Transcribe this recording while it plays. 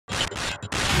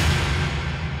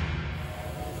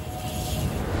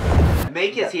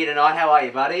Mika's here tonight. How are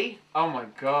you, buddy? Oh my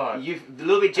god. You've a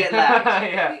little bit jet lagged.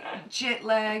 Yeah. Jet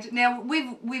lagged. Now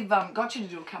we've got you to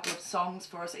do a couple of songs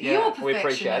for us. Yeah, You're a We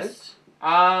appreciate perfectionist.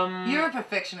 it. You're a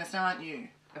perfectionist, aren't you?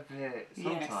 A bit,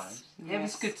 sometimes. Yeah,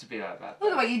 Yes. it's good to be like that.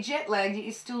 Look at you, jet lagged.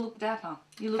 You still look dapper.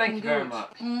 You're looking Thank you good. very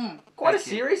much. Mm. Quite Thank a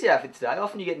you. serious outfit today.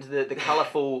 Often you get into the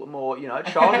colourful, more,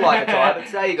 childlike attire, but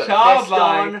today you've got a vest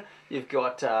Childlike. on, you've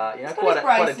got, got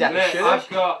quite his a dapper braces. shirt. I've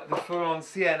got the full-on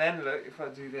CNN look if I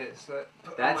do this. Like,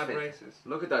 put That's on my fit. braces.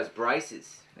 Look at those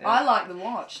braces. Yeah. I like the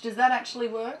watch. Does that actually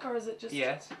work, or is it just?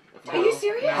 Yes. Are you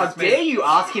serious? How dare you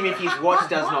ask him if his watch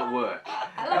does not work?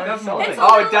 It doesn't It's work. a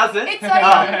Oh, it little- doesn't?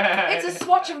 It's a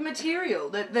swatch of material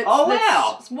that's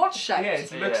wow. watch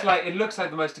shaped. Yeah, it looks like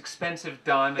the most expensive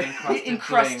diamond encrusted.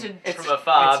 Encrusted. It's from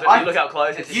afar, but I- if you look up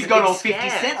close, it's You've a gone big all 50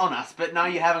 scam. cent on us, but no,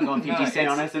 you haven't gone 50 No, cent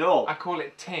on it's- us at all. I call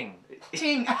it ting.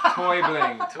 Ting. Toy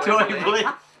bling. Toy bling.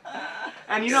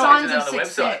 And you know, Signs it of on the website.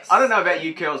 success. I don't know about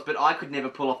you girls, but I could never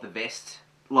pull off the vest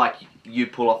like you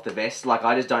pull off the vest. Like,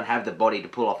 I just don't have the body to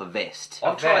pull off a vest.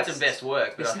 I've tried vest. some best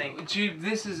work, but I think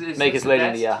This is Make this us a lead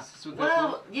into vest? the, Is this what they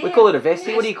Well, yeah. we call it a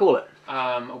vestie. What do you call it?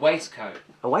 a waistcoat.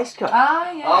 A waistcoat.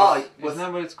 Ah, yes. Oh, Isn't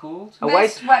that what it's called? A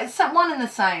waist. One and the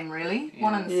same, really.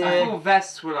 One and the Yeah. same. Full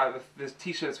vests were like the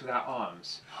t-shirts without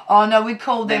arms. Oh no, we'd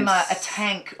call them Then a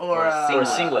tank or or a Or a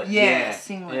singlet. Yeah, Yeah.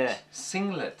 singlet. Yeah.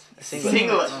 Singlet. Singlet.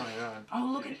 Singlet. Oh my god. Oh,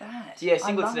 look at that. Yeah, I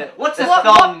singlets love now. it. What's a What-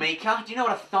 thong, Mika? Do you know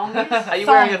what a thong is? Are you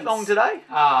wearing a Thongs. thong today?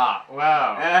 Ah,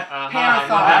 wow. Pair of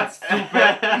That's thongs.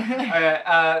 stupid.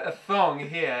 A thong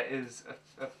here is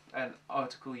an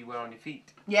article you wear on your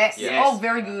feet. Yes. Yes. Oh,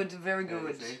 very good. Very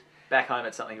good. See? Back home,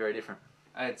 it's something very different.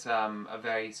 It's a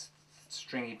very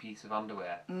stringy piece of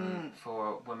underwear Mm.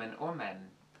 for women or men.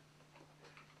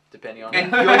 Depending on.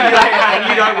 And, and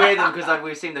you don't wear them because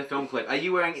we've seen the film clip. Are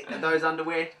you wearing those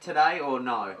underwear today or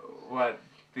no? What,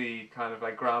 the kind of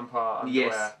like grandpa underwear?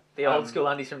 Yes. The old school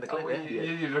undies from the clip. Oh, yeah.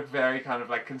 you look very kind of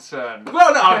like concerned.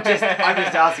 Well, no, I'm just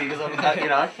asking because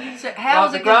So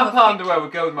how's the it going to grandpa affect underwear you?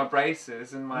 would go with my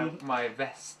braces and my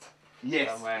vest that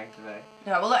Yes. I'm wearing today.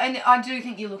 No, well, and I do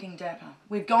think you're looking dapper.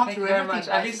 We've gone Thank through you very everything. much.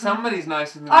 At least basically. somebody's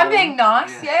nice in the I'm room. being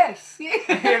nice. Yeah. Yes. Yeah.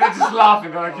 They're just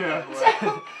laughing like,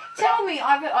 yeah. Tell me,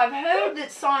 I've heard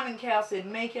that Simon Cowell said,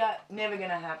 Mika, never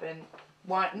gonna happen.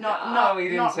 Why not? he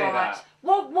didn't not say right. that.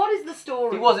 What is the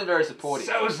story? He wasn't very supportive.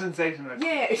 So sensational.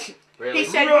 Yeah. Really. He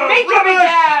said, Mika be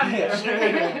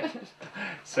damned.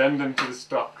 Send him to the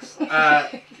stocks.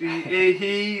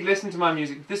 He listened to my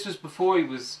music. This was before he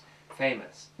was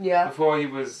famous. Yeah. Before he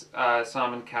was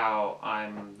Simon Cowell,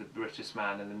 I'm the richest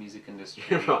man in the music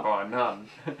industry, bar none.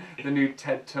 The new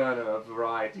Ted Turner of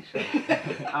variety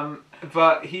show.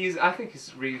 But I think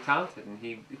he's really talented, and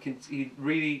he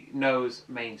really knows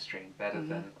mainstream better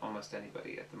than almost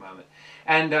anybody at the moment.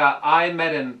 And I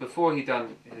met him before he'd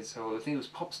done his whole, I think it was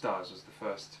Pop Stars was the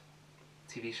first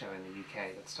TV show in the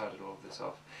UK that started all of this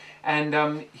off.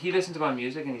 And he listened to my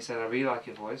music and he said, I really like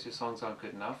your voice, your songs aren't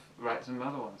good enough, write some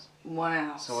other ones.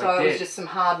 Wow. So So, I it was did. just some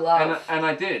hard love. And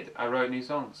I did. I wrote new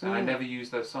songs, and I never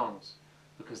used those songs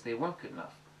because they weren't good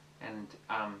enough. And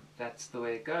that's the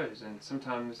way it goes. And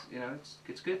sometimes,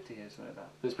 it's good to hear something like that.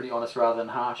 It was pretty honest rather than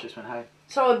harsh. Just went, hey.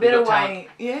 So a better You've got way,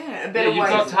 a better You've way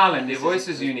got to talent. Your voice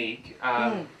is unique,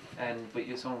 Mm. but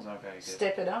your songs aren't very good.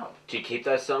 step it up. Do you keep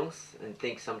those songs and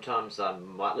think sometimes I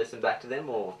might listen back to them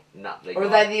or not? Or are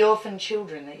they the orphan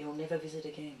children that you'll never visit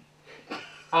again?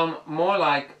 More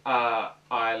like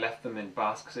I left them in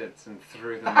baskets and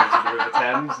threw them into the River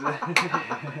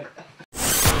Thames.